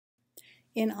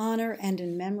In honor and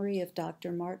in memory of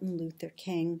Dr. Martin Luther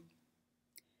King,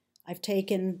 I've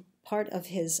taken part of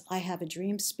his I Have a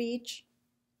Dream speech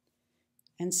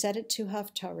and set it to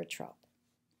Haftarah trope.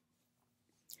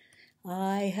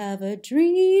 I have a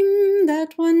dream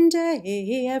that one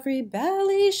day every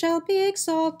valley shall be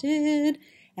exalted,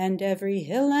 and every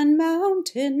hill and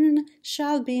mountain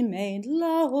shall be made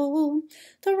low.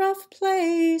 The rough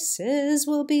places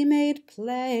will be made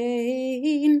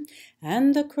plain,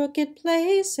 and the crooked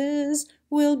places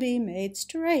will be made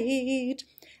straight,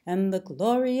 and the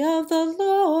glory of the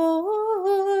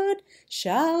Lord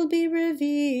shall be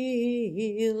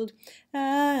revealed,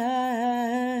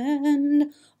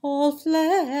 and all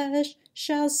flesh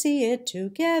shall see it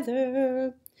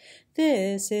together.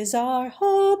 This is our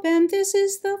hope, and this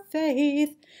is the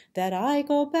faith that I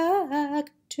go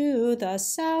back to the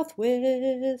South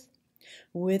with.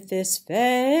 With this faith,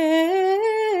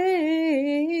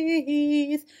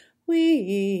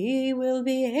 we will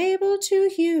be able to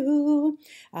hew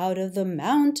out of the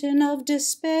mountain of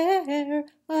despair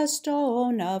a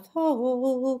stone of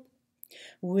hope.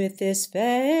 With this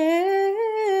faith,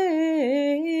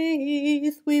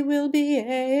 we will be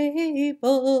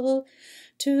able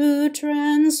to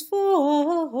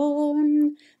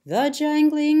transform the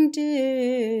jangling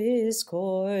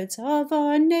discords of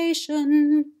our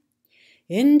nation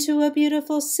into a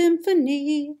beautiful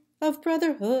symphony of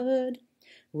brotherhood.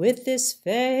 With this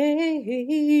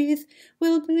faith,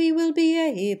 we will be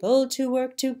able to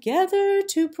work together,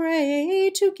 to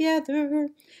pray together,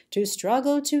 to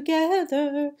struggle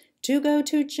together, to go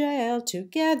to jail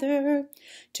together,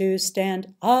 to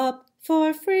stand up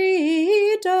for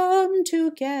freedom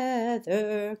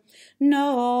together,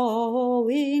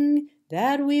 knowing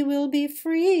that we will be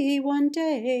free one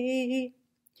day.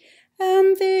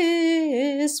 And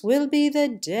this will be the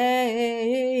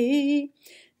day,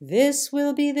 this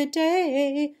will be the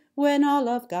day when all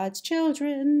of God's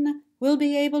children will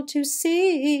be able to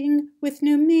sing with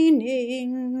new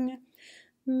meaning.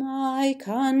 My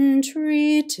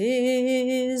country,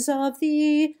 'tis of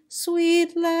thee,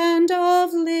 sweet land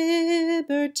of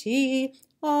liberty,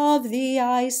 of thee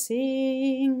I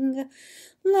sing.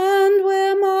 Land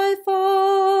where my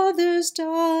fathers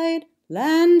died,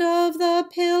 land of the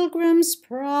pilgrim's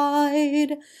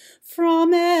pride,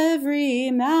 from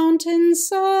every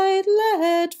mountainside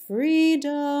let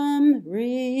freedom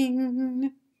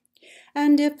ring.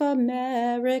 And if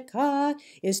America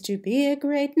is to be a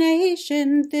great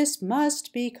nation, this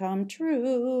must become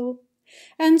true.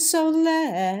 And so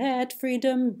let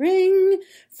freedom ring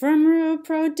from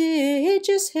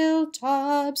prodigious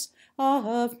hilltops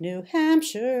of New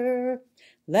Hampshire.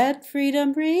 Let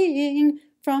freedom ring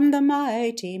from the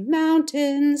mighty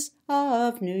mountains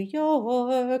of New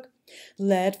York.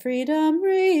 Let freedom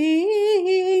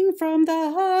ring from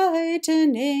the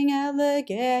heightening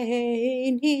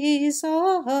Alleghenies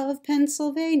of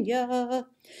Pennsylvania.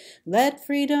 Let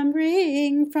freedom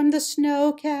ring from the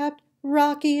snow-capped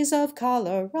Rockies of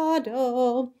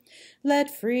Colorado.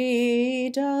 Let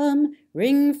freedom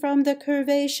ring from the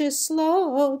curvaceous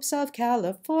slopes of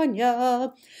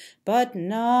California. But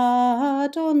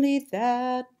not only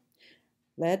that,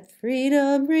 let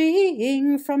freedom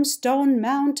ring from Stone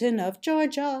Mountain of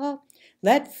Georgia.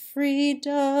 Let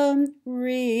freedom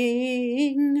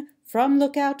ring from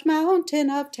Lookout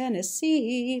Mountain of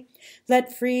Tennessee.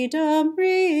 Let freedom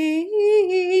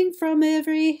ring from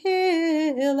every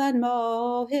hill and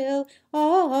molehill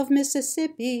of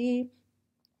Mississippi.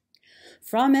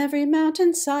 From every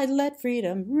mountainside let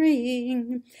freedom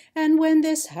ring. And when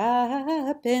this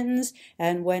happens,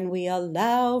 and when we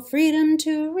allow freedom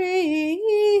to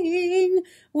ring,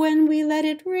 when we let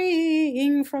it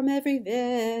ring from every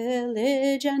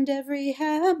village and every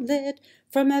hamlet,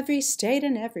 from every state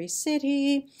and every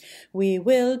city, we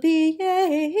will be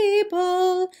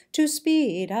able to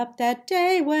speed up that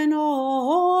day when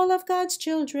all of God's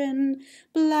children,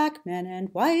 black men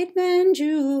and white men,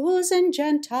 Jews and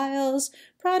Gentiles,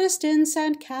 Protestants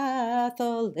and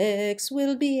Catholics,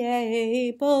 will be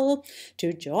able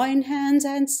to join hands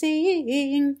and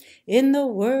sing in the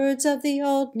words of the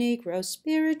old Negro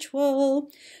spiritual,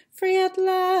 free at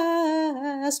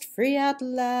last, free at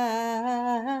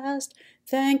last.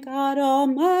 Thank God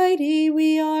Almighty,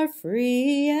 we are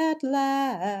free at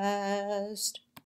last.